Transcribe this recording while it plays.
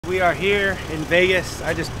We are here in Vegas.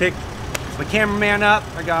 I just picked my cameraman up.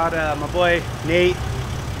 I got my boy Nate,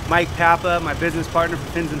 Mike Papa, my business partner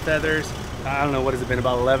for Fins and Feathers. I don't know, what has it been,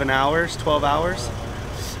 about 11 hours, 12 hours?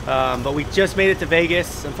 But we just made it to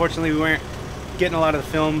Vegas. Unfortunately, we weren't getting a lot of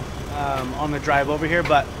the film on the drive over here,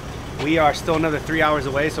 but we are still another 3 hours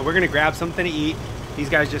away, so we're gonna grab something to eat. These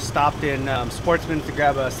guys just stopped in Sportsman to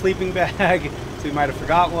grab a sleeping bag, so we might have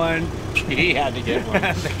forgot one. He had to get one.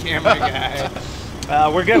 The camera guy.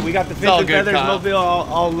 We're good. We got the Fins and Feathers mobile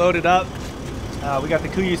all loaded up. We got the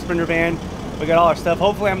Kuyu Sprinter van. We got all our stuff.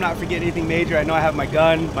 Hopefully I'm not forgetting anything major. I know I have my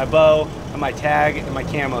gun, my bow, and my tag, and my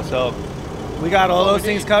camo. So we got all those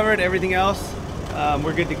things covered. Everything else,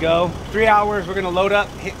 we're good to go. 3 hours, we're gonna load up,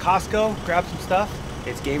 hit Costco, grab some stuff.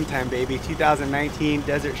 It's game time, baby. 2019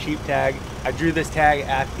 Desert Sheep tag. I drew this tag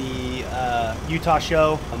at the Utah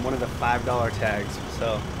show. I'm one of the $5 tags.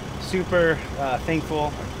 So super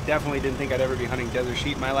thankful. Definitely didn't think I'd ever be hunting desert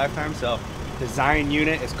sheep in my lifetime. So the Zion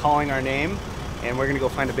unit is calling our name, and we're gonna go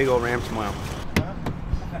find a big old ram tomorrow.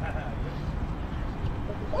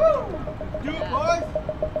 Woo! Do it, boys!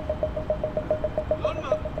 Load 'em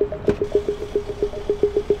up.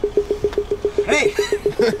 Hey!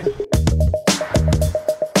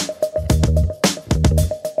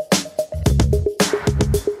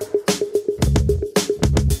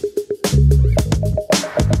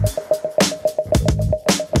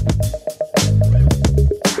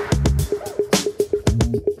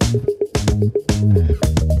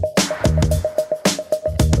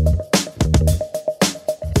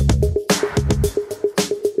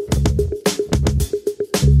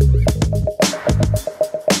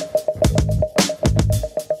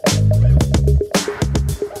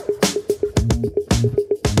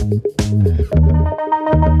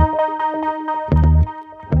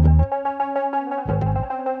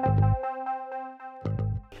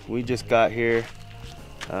 We just got here.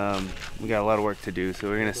 We got a lot of work to do, so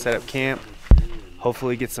we're gonna set up camp,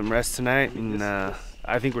 hopefully get some rest tonight, and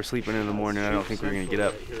I think we're sleeping in the morning. I don't think we're gonna get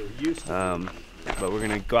up, but we're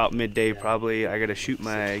gonna go out midday probably. I gotta shoot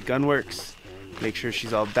my Gunworks, make sure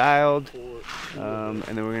she's all dialed, and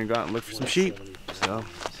then we're gonna go out and look for some sheep. So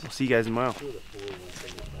we'll see you guys tomorrow.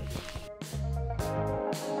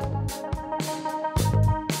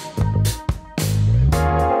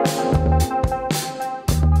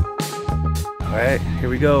 Alright, here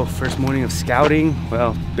we go. First morning of scouting.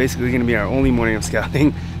 Well, basically gonna be our only morning of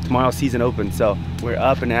scouting. Tomorrow's season opens, so we're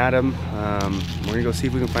up and at 'em. We're gonna go see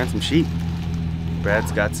if we can find some sheep.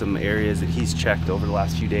 Brad's got some areas that he's checked over the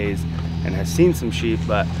last few days and has seen some sheep,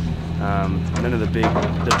 but none of the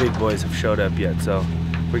big boys have showed up yet. So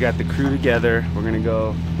we got the crew together. We're gonna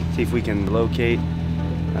go see if we can locate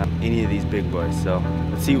any of these big boys. So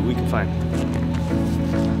let's see what we can find.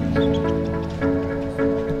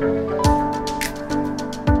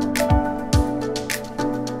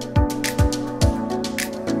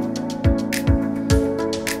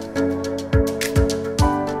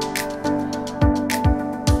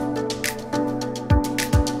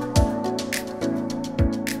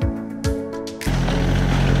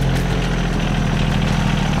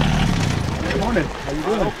 How you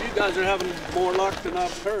doing? I hope you guys are having more luck than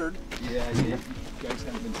I've heard. Yeah, you guys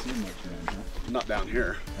haven't been seeing much around, huh? Not down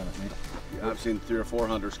here. Yeah, I've seen 3 or 4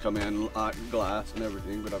 hunters come in, glass and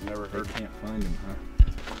everything, but I've never heard. Can't find them, huh?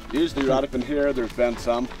 Usually right up in here, there's been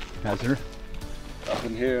some. Has there? Up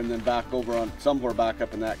in here and then back over on, somewhere back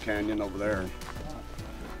up in that canyon over there.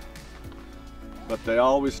 But they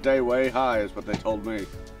always stay way high is what they told me.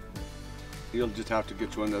 You'll just have to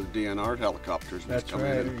get you one of those DNR helicopters. That's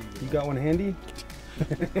right. You got one handy?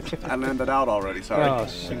 I landed out already, sorry. Oh,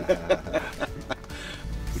 shoot.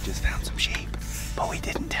 We just found some sheep, but we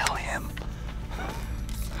didn't tell him.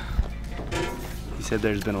 He said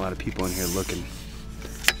there's been a lot of people in here looking,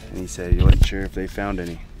 and he said he wasn't sure if they found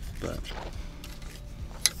any, but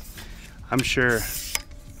I'm sure.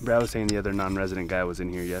 Brad was saying the other non-resident guy was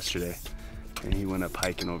in here yesterday, and he went up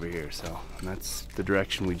hiking over here, so that's the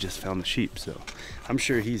direction we just found the sheep. So I'm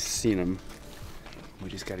sure he's seen them. We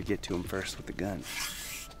just got to get to him first with the gun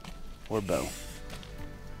or bow.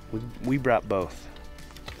 We brought both.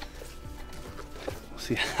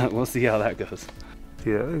 We'll see how that goes.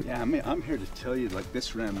 Yeah. Yeah, I mean, I'm here to tell you, like,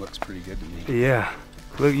 this ram looks pretty good to me. Yeah.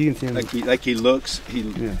 Look, you can see him. Like he looks.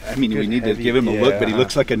 Yeah. I mean, we need to give him a look, but he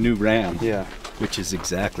looks like a new ram. Yeah. Which is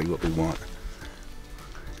exactly what we want.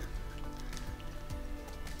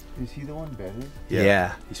 You see the one better?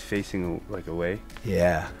 Yeah. He's facing like away.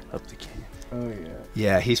 Yeah. Up the canyon. Oh yeah.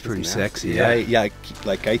 Yeah, he's pretty Isn't that- sexy. yeah. Yeah,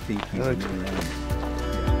 like I think he's a new ram.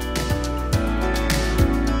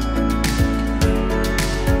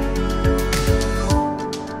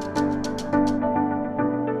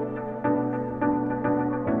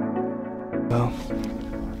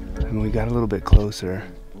 And we got a little bit closer.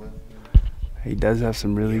 He does have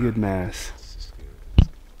some really good mass.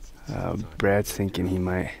 Brad's thinking he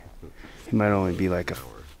might only be like a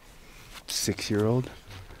 6-year-old,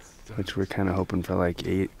 which we're kind of hoping for like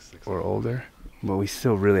 8 or older. But we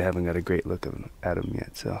still really haven't got a great look at him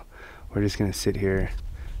yet, so we're just gonna sit here.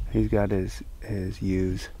 He's got his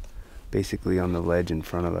ewes basically on the ledge in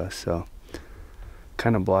front of us, so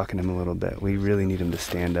kind of blocking him a little bit. We really need him to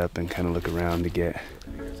stand up and kind of look around to get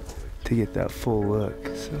that full look.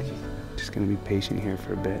 So just gonna be patient here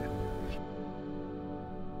for a bit.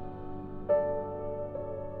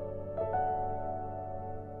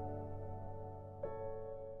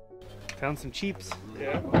 Found some cheaps.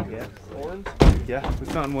 Yeah. Yeah. Horns? Yeah, we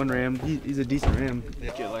found one ram. He's a decent ram.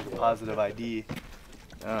 Get like a positive ID.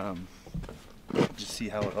 Just see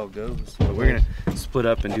how it all goes. But we're gonna split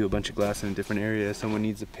up and do a bunch of glass in a different area. Someone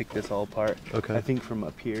needs to pick this all apart. Okay. I think from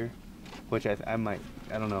up here, which I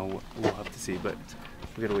don't know. We'll have to see. But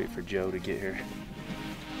we gotta wait for Joe to get here.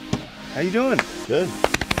 How you doing? Good.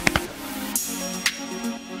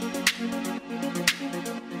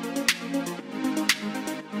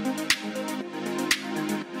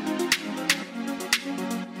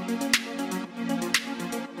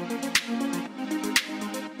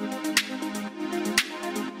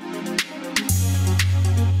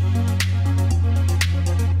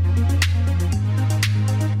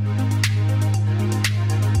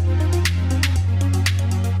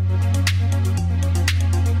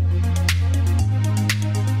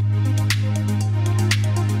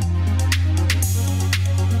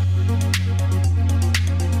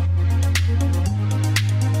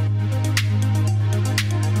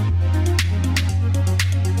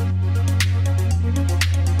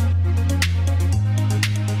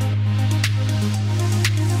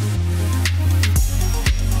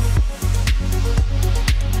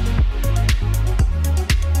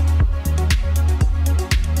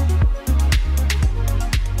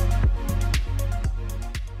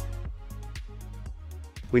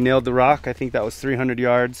 We nailed the rock. I think that was 300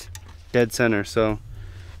 yards, dead center. So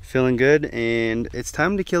feeling good, and it's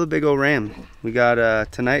time to kill a big old ram. We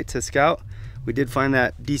got tonight to scout. We did find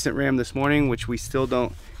that decent ram this morning, which we still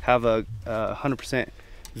don't have a 100%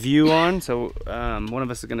 view on. So one of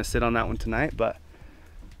us is gonna sit on that one tonight, but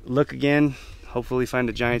look again, hopefully find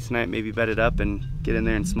a giant tonight, maybe bed it up and get in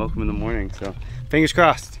there and smoke them in the morning. So fingers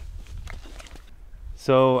crossed.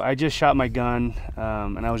 So I just shot my gun,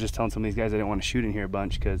 and I was just telling some of these guys I didn't want to shoot in here a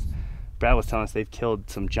bunch because Brad was telling us they've killed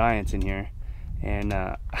some giants in here. And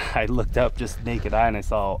I looked up just naked eye and I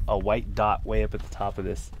saw a white dot way up at the top of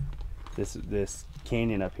this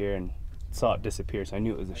canyon up here, and saw it disappear. So I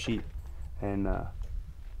knew it was a sheep. And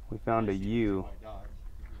we found a ewe.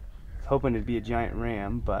 Hoping it'd be a giant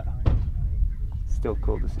ram, but still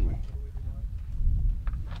cool to see.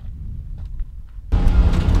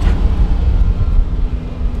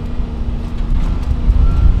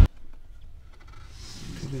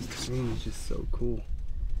 This terrain is just so cool.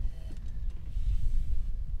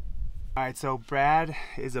 All right, so Brad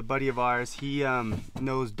is a buddy of ours. He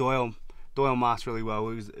knows Doyle Moss really well,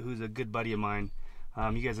 who's a good buddy of mine.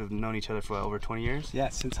 You guys have known each other for over 20 years? Yeah,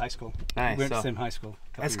 since high school. Nice. We went to the same high school.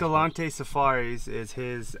 Escalante Safaris is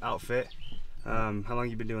his outfit. How long have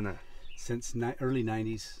you been doing that? Since early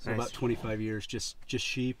 90s, so Nice. about 25 years, just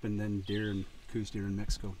sheep and then deer and coos deer in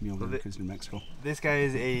Mexico, mule deer and coos in Mexico. This guy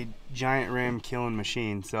is a giant ram killing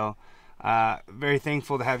machine, so very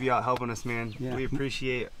thankful to have you out helping us, man. Yeah. We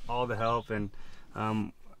appreciate all the help, and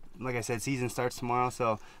like I said, season starts tomorrow,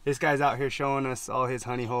 so this guy's out here showing us all his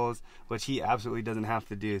honey holes, which he absolutely doesn't have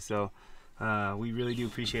to do. So we really do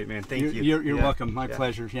appreciate it, man. Thank you. You're Yeah. welcome. My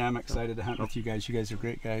pleasure. Yeah, I'm excited to hunt with you guys. You guys are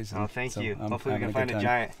great guys. Oh, thank you. I'm Hopefully we can having find good a time.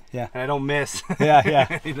 giant. Yeah. And I don't miss.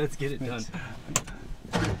 Yeah. Let's get it done.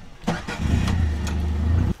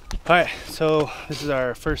 All right, so this is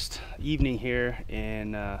our first evening here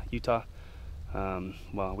in Utah.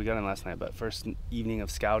 Well, we got in last night, but first evening of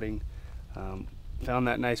scouting. Found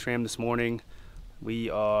that nice ram this morning. We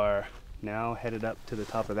are now headed up to the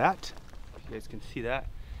top of that. You guys can see that.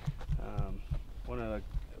 One of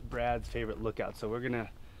Brad's favorite lookouts. So we're gonna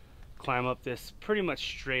climb up this pretty much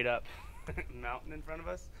straight up mountain in front of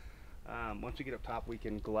us. Once we get up top, we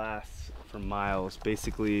can glass for miles,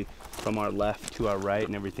 basically from our left to our right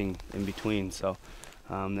and everything in between. So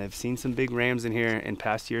they've seen some big rams in here in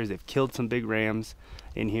past years. They've killed some big rams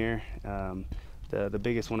in here. The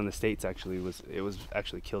biggest one in the States actually was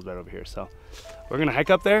actually killed right over here. So we're gonna hike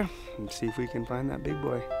up there and see if we can find that big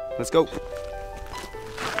boy. Let's go.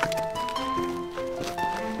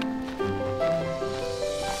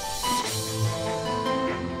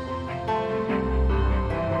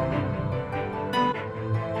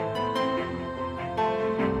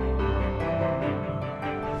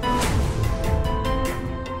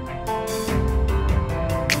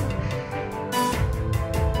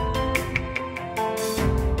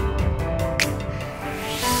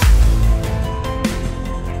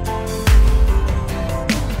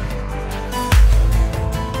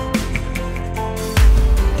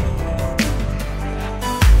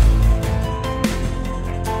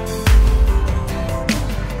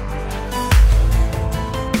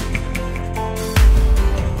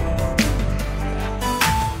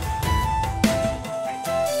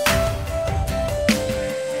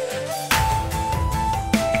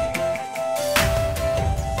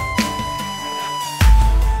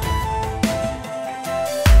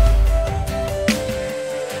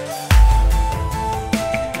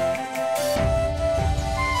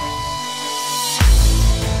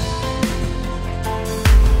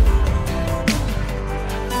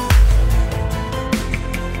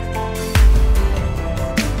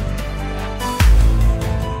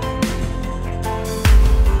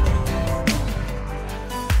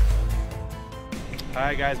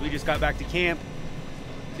 guys, we just got back to camp.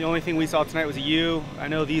 The only thing we saw tonight was a ewe. I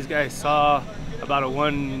know these guys saw about a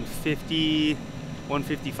 150,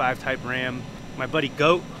 155 type ram. My buddy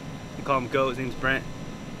Goat, we call him Goat, his name's Brent,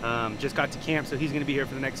 just got to camp, so he's gonna be here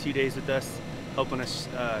for the next few days with us, helping us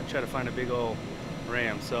try to find a big old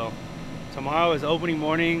ram. So tomorrow is opening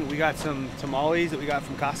morning. We got some tamales that we got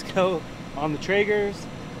from Costco on the Traegers.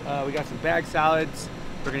 We got some bag salads.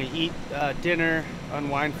 We're gonna eat dinner,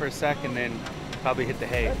 unwind for a sec, and then probably hit the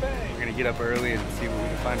hay. We're gonna get up early and see what we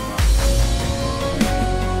can find tomorrow.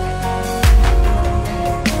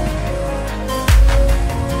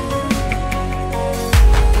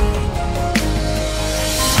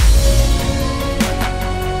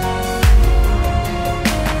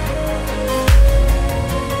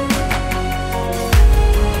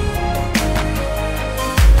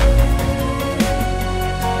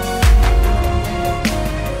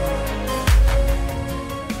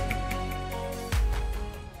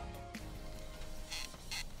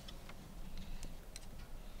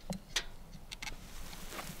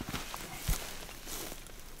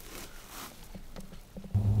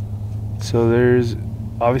 So there's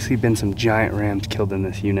obviously been some giant rams killed in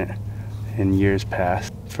this unit in years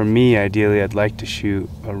past. For me, ideally, I'd like to shoot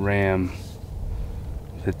a ram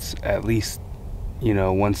that's at least, you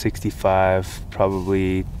know, 165,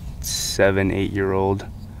 probably 7-8 year old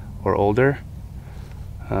or older.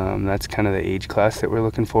 That's kind of the age class that we're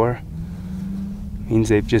looking for. Means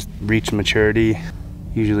they've just reached maturity.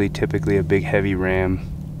 Usually, typically a big heavy ram.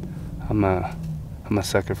 I'm a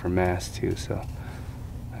sucker for mass too, so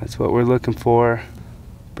that's what we're looking for.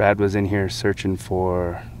 Brad was in here searching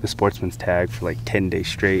for the sportsman's tag for like 10 days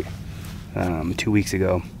straight 2 weeks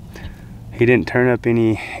ago. He didn't turn up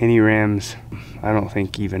any rams, I don't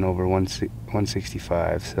think even over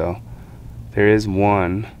 165, so there is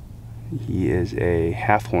one. He is a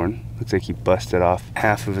half horn. Looks like he busted off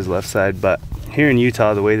half of his left side, but here in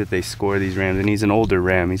Utah, the way that they score these rams, and he's an older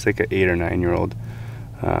ram, he's like an 8 or 9 year old,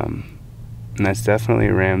 and that's definitely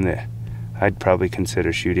a ram that I'd probably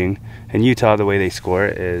consider shooting. In Utah, the way they score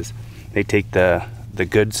it is they take the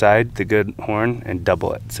good side, the good horn, and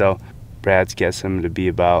double it. So Brad's guessing him to be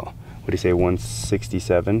about, what do you say,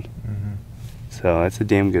 167? Mm-hmm. So that's a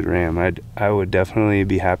damn good ram. I would definitely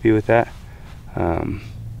be happy with that.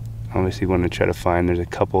 Obviously want to try to find, there's a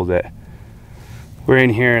couple that were in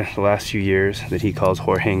here the last few years that he calls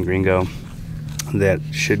Jorge and Gringo that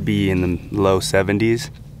should be in the low 70s,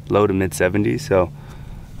 low to mid 70s. So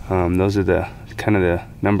those are the kind of the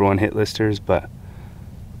 #1 hit listers, but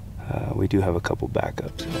we do have a couple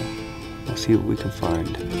backups. So we'll see what we can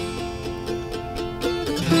find.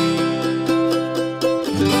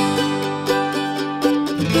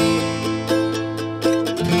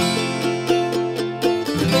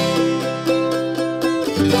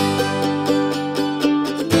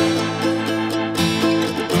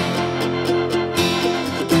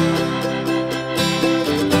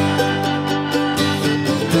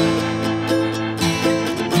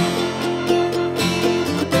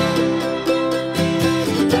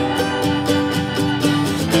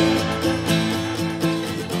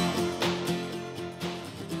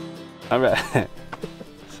 All right,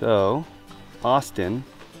 so Austin,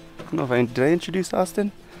 I don't know if did I introduce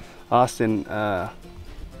Austin? Austin,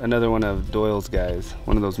 another one of Doyle's guys,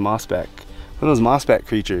 one of those mossback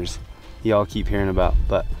creatures y'all keep hearing about.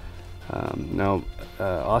 But no,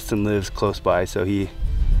 Austin lives close by, so he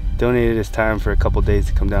donated his time for a couple days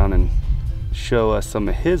to come down and show us some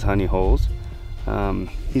of his honey holes.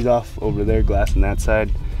 He's off over there glassing that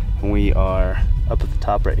side, and we are up at the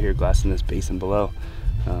top right here glassing this basin below.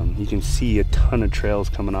 You can see a ton of trails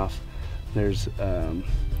coming off. There's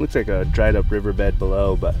looks like a dried up riverbed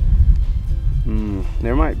below, but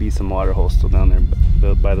there might be some water holes still down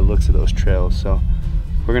there by the looks of those trails. So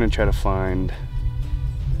we're gonna try to find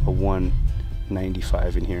a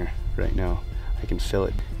 195 in here right now. I can feel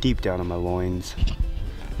it deep down in my loins.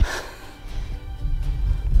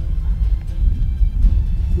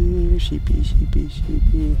 Here, sheepy, sheepy,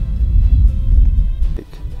 sheepy.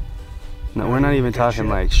 No, we're not even talking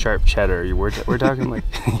like sharp cheddar. We're talking like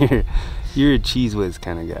you're a cheese whiz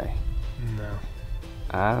kind of guy. No.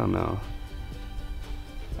 I don't know.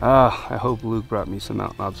 I hope Luke brought me some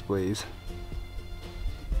Mountain Ops Blaze.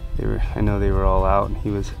 I know they were all out, and he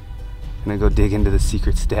was gonna go dig into the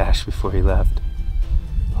secret stash before he left.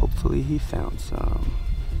 Hopefully he found some.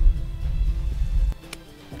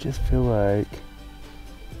 I just feel like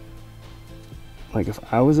if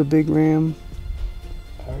I was a big ram,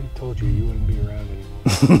 I already told you you wouldn't be around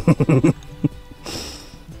anymore.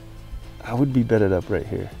 I would be bedded up right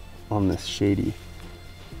here on this shady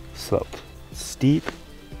slope. Steep,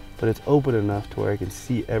 but it's open enough to where I can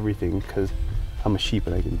see everything because I'm a sheep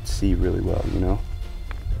and I can see really well, you know?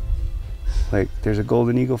 Like, there's a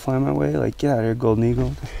golden eagle flying my way, like, get out of here, golden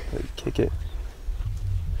eagle. Like, kick it.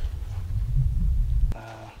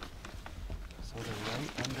 So they're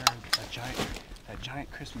right under that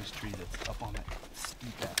giant Christmas tree that's up on that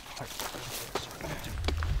steep part.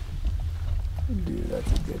 Dude,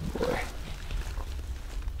 that's a good boy.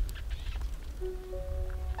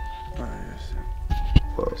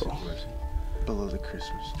 Whoa. Below the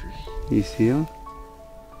Christmas tree. You see him?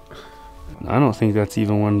 I don't think that's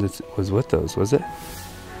even one that was with those, was it?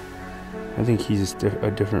 I think he's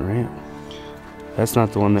a different ramp. That's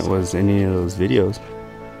not the one that was in any of those videos.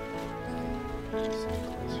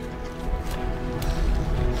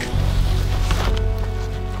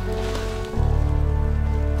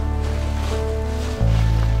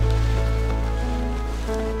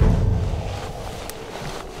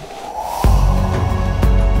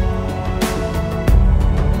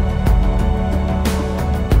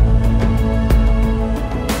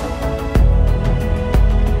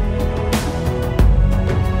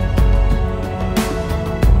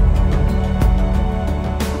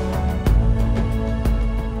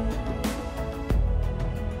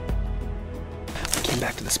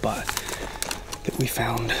 Back to the spot that we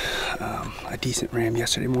found a decent ram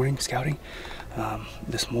yesterday morning scouting.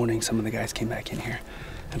 This morning some of the guys came back in here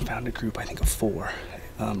and found a group, I think of 4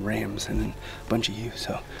 rams and then a bunch of ewes.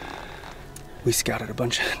 So we scouted a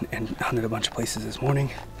bunch and hunted a bunch of places this morning,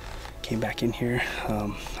 came back in here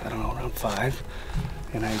I don't know, around 5,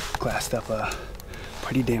 and I glassed up a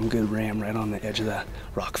pretty damn good ram right on the edge of the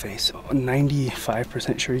rock face.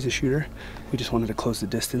 95% sure he's a shooter. We just wanted to close the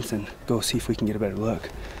distance and go see if we can get a better look.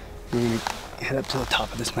 We're gonna head up to the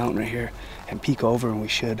top of this mountain right here and peek over, and we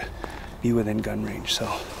should be within gun range.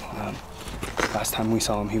 So last time we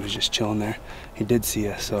saw him, he was just chilling there. He did see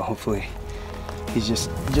us, so hopefully he's just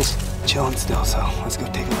chilling still. So let's go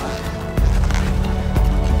take a look.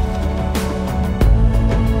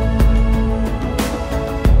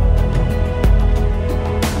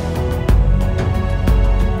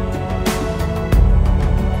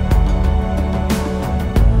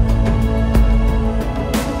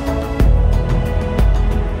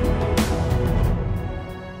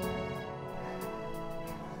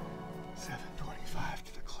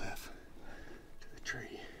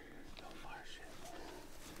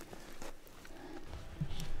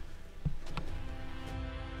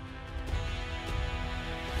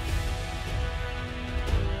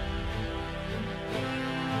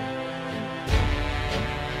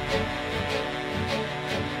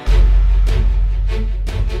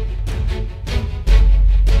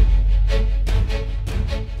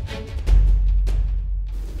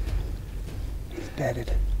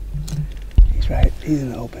 Bedded. He's right, he's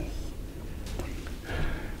in the open.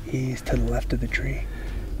 He's to the left of the tree,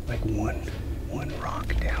 like one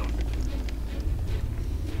rock down.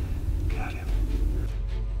 Got him.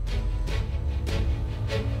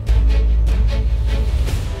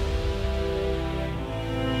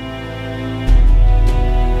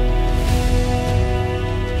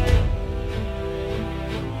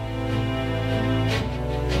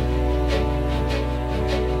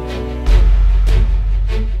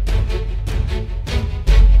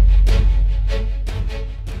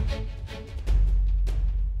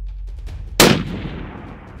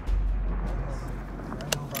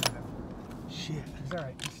 He's all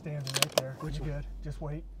right. He's standing right there. You're good. Just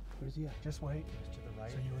wait. Where's he at? Just wait. Just to the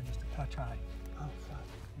right. So you were just a touch high. Oh, fuck.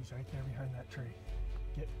 He's right there behind that tree.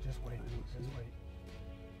 Just wait. Just wait.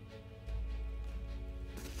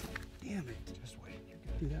 Damn it. Just wait. You're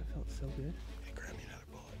good. Dude, that felt so good. Hey, grab me another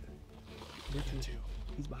bullet. Where to? Two.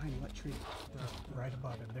 He's behind what tree? Just right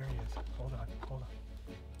above him. There he is. Hold on. Hold on.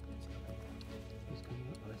 He's coming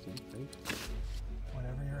up. Oh, I see him. Ready?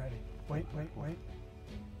 Whenever you're ready. Wait. Wait.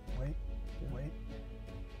 Wait.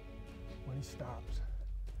 When he stops.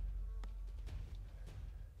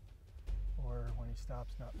 Or when he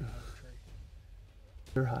stops not behind the tree.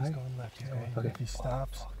 You're high? He's going left. Okay. If he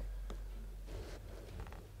stops.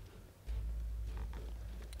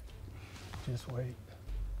 Just wait.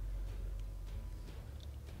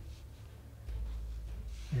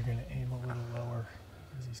 You're going to aim a little lower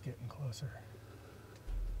as he's getting closer.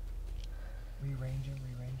 Re-range him.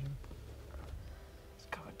 He's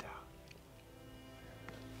coming down.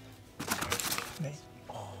 Nate.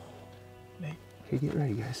 Oh. Nate. Okay, get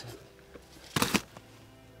ready, guys.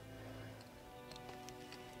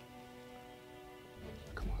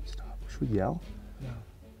 Come on, stop. Should we yell? No.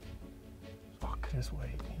 Fuck. Just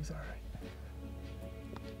wait. He's all right.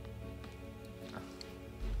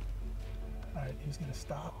 All right, he's gonna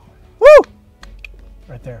stop. Woo!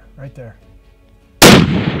 Right there, right there.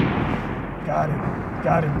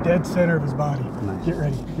 Got him, dead center of his body. Nice. Get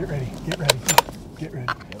ready, get ready, get ready, get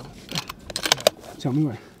ready. Tell me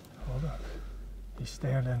where. Hold up. He's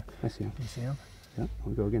standing. I see him. Do you see him? Yeah,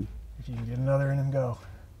 I'll go again. If you can get another in him, go.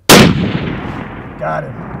 Got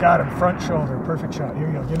him, front shoulder, perfect shot. Here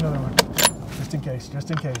you go, get another one. Just in case,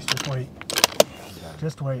 just wait.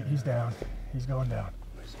 Just wait, he's down. He's going down.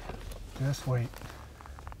 Just wait.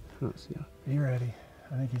 I don't see him. Be ready.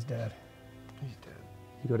 I think he's dead. He's dead.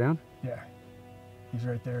 You go down? Yeah. He's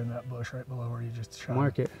right there in that bush right below where you just shot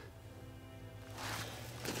Mark him. it.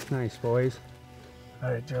 Nice, boys.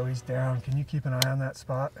 All right, Joey's down. Can you keep an eye on that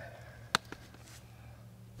spot?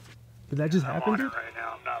 Did that just happen, dude? Right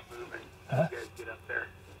now, I'm not moving. Huh? You guys get up there.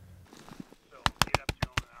 So get up to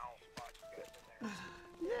an owl spot. You guys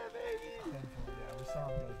in there. Yeah, we saw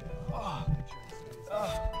him go down.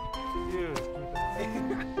 Dude.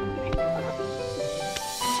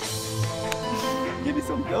 Give me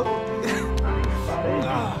some goat.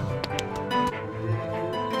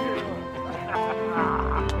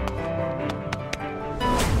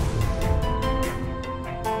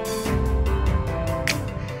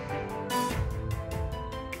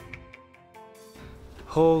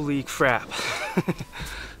 Holy crap.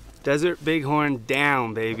 Desert Bighorn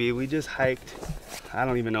down, baby. We just hiked, I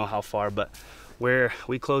don't even know how far, but where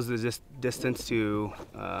we closed the distance to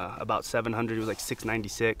about 700, it was like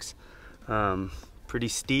 696. Pretty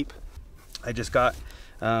steep. I just got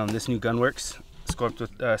this new Gunworks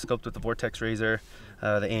scoped with the Vortex Razor,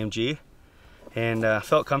 the AMG, and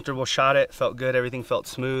felt comfortable, shot it, felt good, everything felt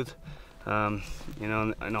smooth. You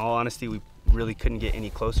know, in all honesty, we really couldn't get any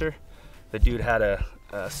closer. The dude had a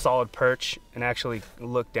solid perch and actually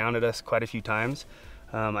looked down at us quite a few times.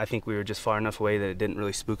 I think we were just far enough away that it didn't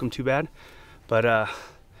really spook him too bad. But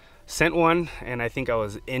sent one, and I think I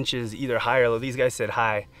was inches either high or low. These guys said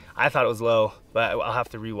high. I thought it was low, but I'll have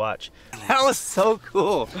to rewatch. That was so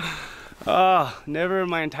cool. Oh, never in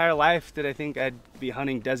my entire life did I think I'd be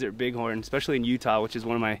hunting Desert Bighorn, especially in Utah, which is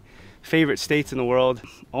one of my favorite states in the world.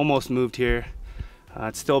 Almost moved here.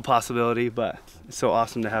 It's still a possibility, but it's so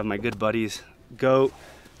awesome to have my good buddies, Goat,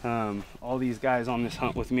 all these guys on this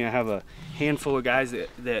hunt with me. I have a handful of guys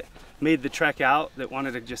that made the trek out, that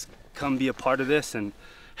wanted to just come be a part of this and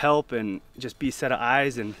help and just be a set of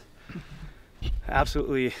eyes, and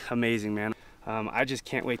absolutely amazing, man. I just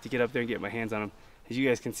can't wait to get up there and get my hands on them. As you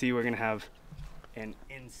guys can see, we're gonna have an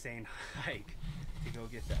insane hike to go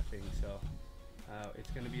get that thing, so it's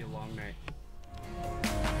gonna be a long night.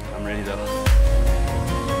 I'm ready though.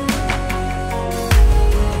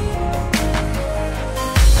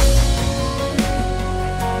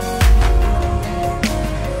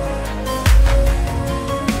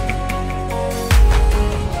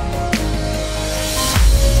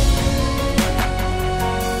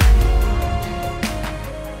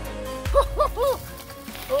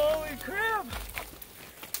 Holy crap!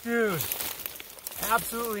 Dude,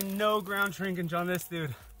 absolutely no ground shrinkage on this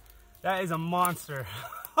dude. That is a monster.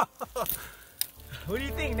 What do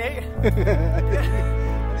you think, Nate? I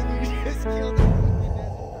think you just killed it.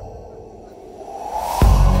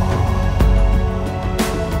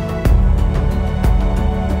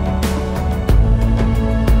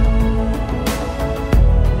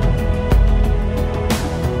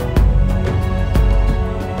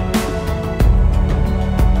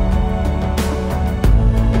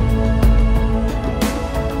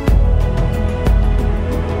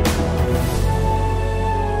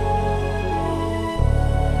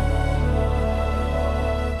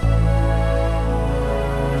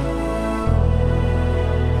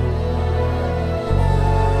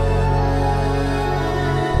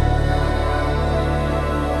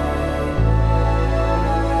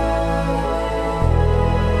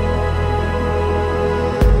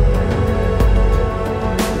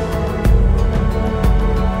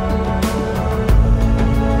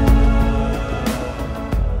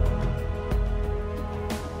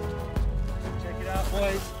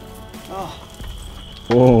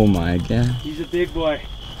 Oh my god. He's a big boy.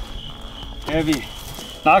 Heavy.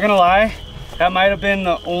 Not gonna lie, that might have been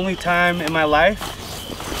the only time in my life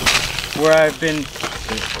where I've been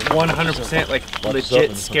 100% like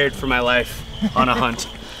legit scared for my life on a hunt.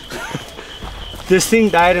 This thing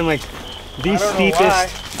died in like the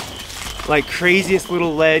steepest, like craziest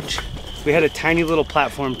little ledge. We had a tiny little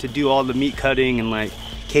platform to do all the meat cutting and like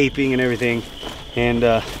caping and everything. And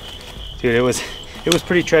dude, it was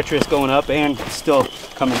pretty treacherous going up and still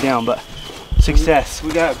coming down, but success.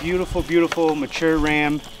 We got beautiful, beautiful, mature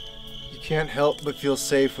ram. You can't help but feel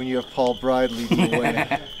safe when you have Paul Bride leading the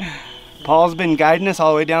way. Paul's been guiding us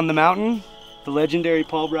all the way down the mountain, the legendary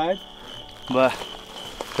Paul Bride. But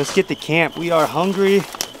Let's get to camp. We are hungry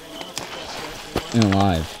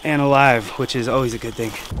And alive. which is always a good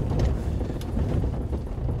thing.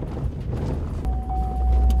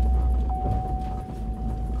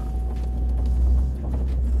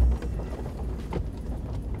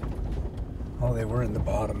 Oh, they were in the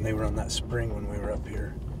bottom. They were on that spring when we were up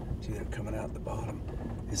here. See, they're coming out the bottom.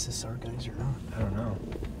 Is this our guys or not? I don't know.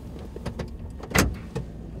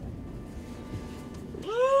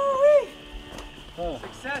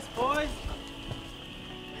 Success, boys.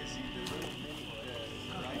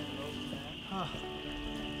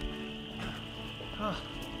 I'm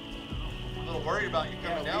a little worried about you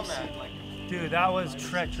coming down that. Dude, that was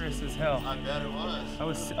treacherous as hell. I bet it was. I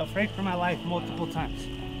was afraid for my life multiple times.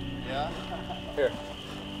 Yeah?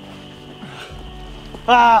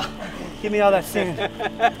 Ah, give me all that sand.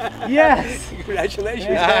 Yes. Congratulations.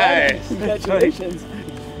 Nice. Congratulations.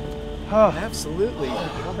 Oh, Absolutely.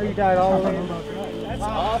 you died all the way. That's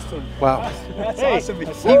awesome. Wow. That's Hey,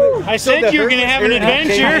 awesome. I said you were gonna have an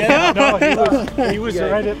adventure. No, he was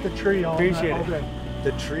right at the tree all Appreciate all it. day.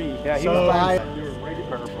 The tree. Yeah, he So was I- fine.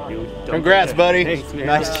 Congrats, buddy. Thanks, man.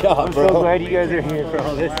 Nice job, I'm bro. so glad you guys are here for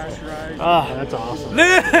all this. That's awesome.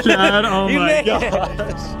 Chad, oh you my made it.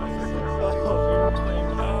 gosh.